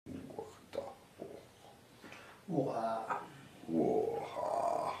Wow. Whoa.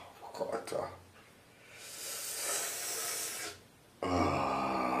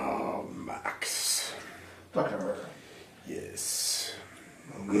 Max. Tekkrr. Yes.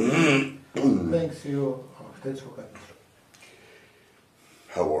 Thanks you. Thanks for coming.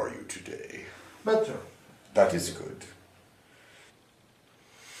 How are you today? Better. That is good.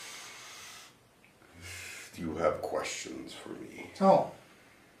 Do you have questions for me? Oh.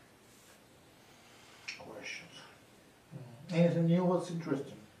 Questions. Anything new? What's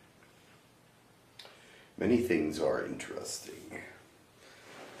interesting? Many things are interesting.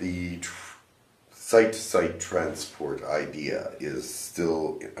 The site-to-site transport idea is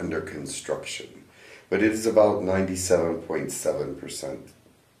still under construction, but it is about 97.7%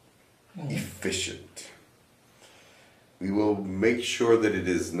 efficient. We will make sure that it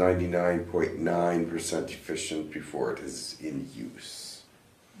is 99.9% efficient before it is in use.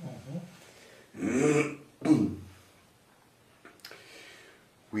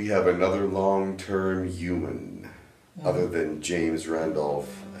 We have another long-term human, other than James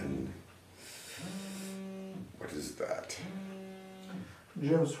Randolph and... what is that?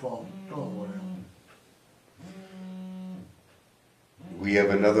 James phone. Don't worry. We have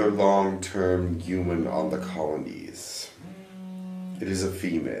another long-term human on the colonies. It is a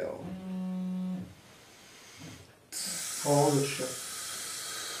female. How old is she?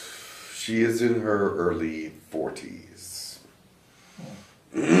 She is in her early 40s.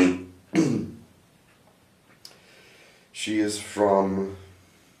 She is from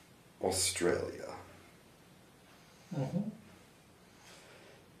Australia.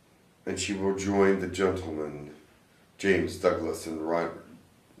 And she will join the gentlemen, James Douglas and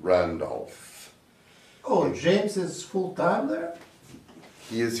Randolph. Oh, James is full-time there?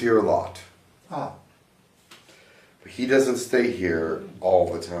 He is here a lot. Ah. But he doesn't stay here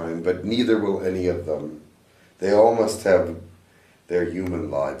all the time, but neither will any of them. They all must have their human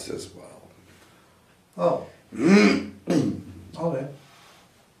lives as well. Oh. Okay.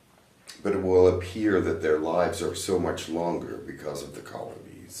 But it will appear that their lives are so much longer because of the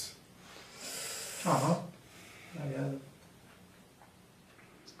colonies. I get it.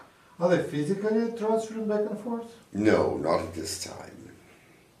 Are they physically transferring back and forth? No, not at this time.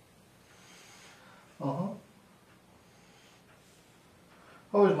 How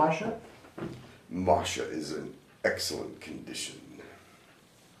is Masha? Masha is in excellent condition.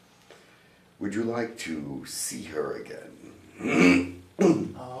 Would you like to see her again?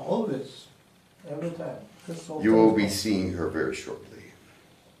 Always. Every time. You will be seeing her very shortly.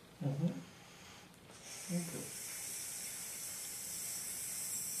 Thank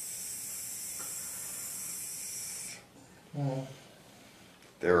you.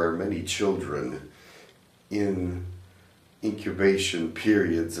 There are many children in incubation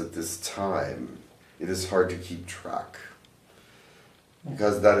periods at this time. It is hard to keep track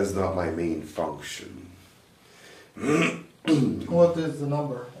because that is not my main function. What is the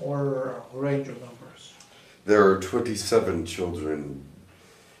number or range of numbers? There are 27 children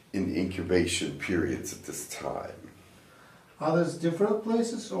in incubation periods at this time. Are these different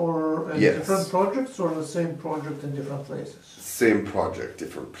places or Yes. different projects or the same project in different places? Same project,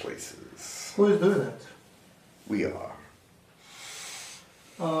 different places. Who is doing it? We are.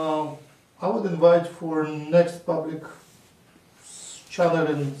 I would invite for next public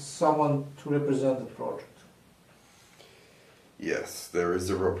channeling someone to represent the project. Yes, there is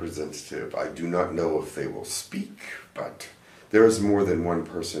a representative. I do not know if they will speak, but there is more than one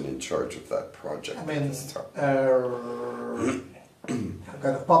person in charge of that project I at mean, this time.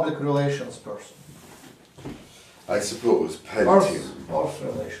 kind of public relations person. I suppose Pentium. Earth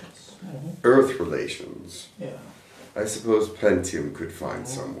relations. Earth relations. Yeah. I suppose Pentium could find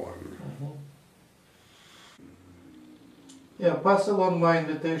someone. Yeah, pass along my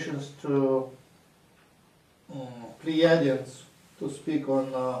invitations to Pleiadians to speak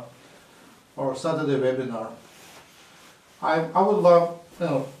on our Saturday webinar. I would love,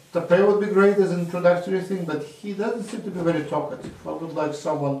 Tekkrr would be great as an introductory thing, but he doesn't seem to be very talkative. I would like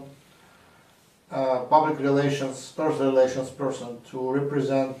someone, public relations, Earth relations person to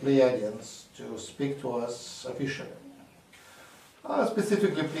represent Pleiadians to speak to us officially.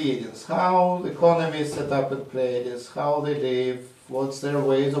 Specifically Pleiadians, how the economy is set up in Pleiadians, how they live, what's their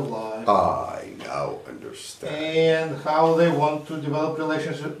ways of life. I now understand. And how they want to develop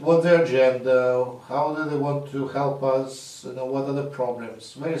relationships, what's their agenda, how do they want to help us, what are the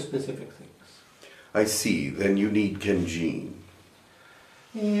problems, very specific things. I see, then you need Kenjin.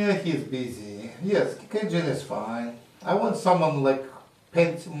 Yeah, he's busy. Yes, Kenjin is fine. I want someone like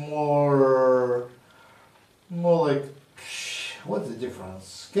more like, what's the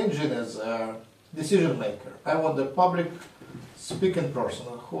difference? Kenjin is decision maker. I want a public speaking person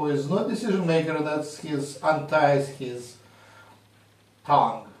who is not decision maker, that's his unties his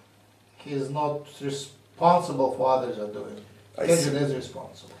tongue. He is not responsible for what others are doing. Kenjin is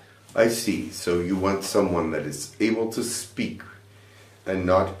responsible. I see. So you want someone that is able to speak and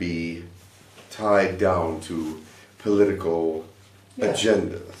not be tied down to political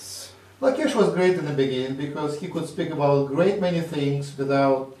agendas. Lakesh was great in the beginning because he could speak about a great many things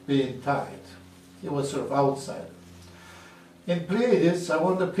without being tied. He was sort of outsider. In Pleiadians, I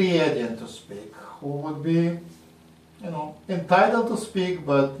want a Pleiadian to speak, who would be, entitled to speak,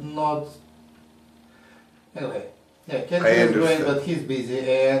 but not. Anyway, Kenji is great, but he's busy,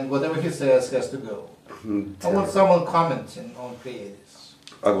 and whatever he says has to go. I want someone commenting on Pleiadians.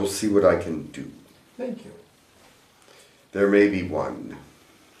 I will see what I can do. Thank you. There may be one.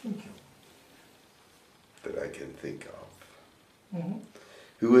 Thank you. That I can think of. Mm-hmm.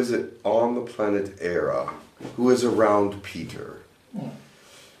 Who is it on the planet Era? Who is around Peter? Mm.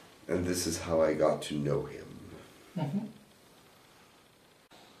 And this is how I got to know him. Mm-hmm.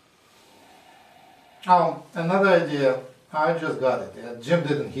 Oh, another idea. I just got it. Jim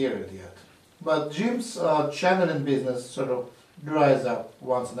didn't hear it yet. But Jim's channeling business sort of dries up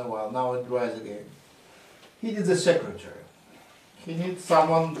once in a while. Now it dries again. He needs a secretary. He needs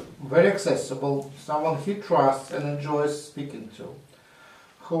someone very accessible, someone he trusts and enjoys speaking to,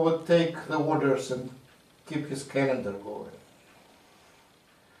 who would take the orders and keep his calendar going.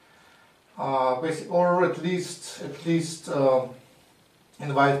 Or at least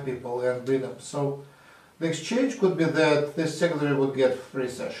invite people and bring them. So the exchange could be that this secretary would get free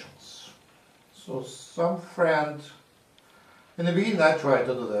sessions. So some friend, in the beginning I tried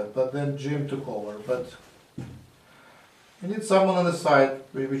to do that, but then Jim took over. But you need someone on the side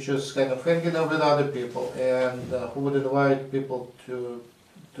which is kind of hanging out with other people and who would invite people to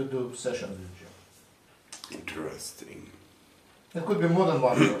do sessions with Jim. Interesting. It could be more than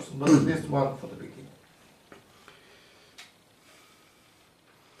one person, but at least one for the beginning.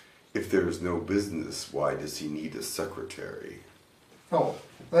 If there is no business, why does he need a secretary? Oh,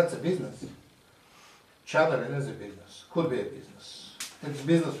 that's a business. Channeling is a business. Could be a business. It's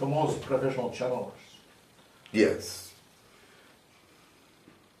business for most professional channelers. Yes.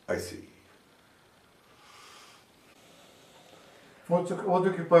 I see. What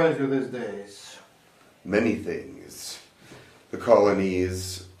occupies you these days? Many things. The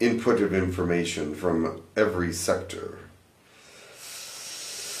colonies, input of information from every sector.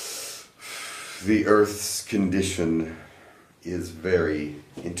 The Earth's condition is very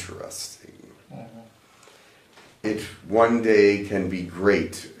interesting. Mm-hmm. It one day can be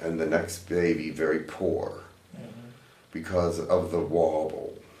great and the next day be very poor because of the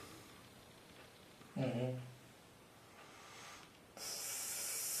wobble. Mm-hmm.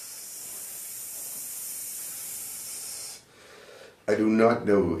 I do not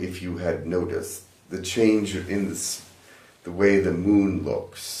know if you had noticed the change in the way the moon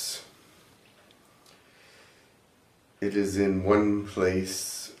looks. It is in one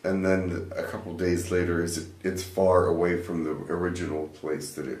place, and then a couple days later, it's far away from the original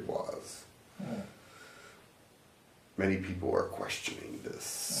place that it was. Mm. Many people are questioning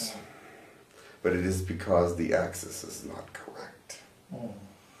this, but it is because the axis is not correct. Mm.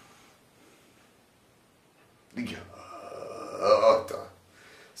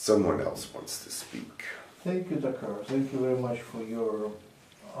 Someone else wants to speak. Thank you, Tekkrr. Thank you very much for your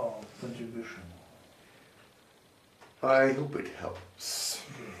contribution. I hope it helps.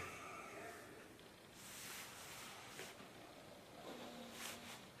 Okay.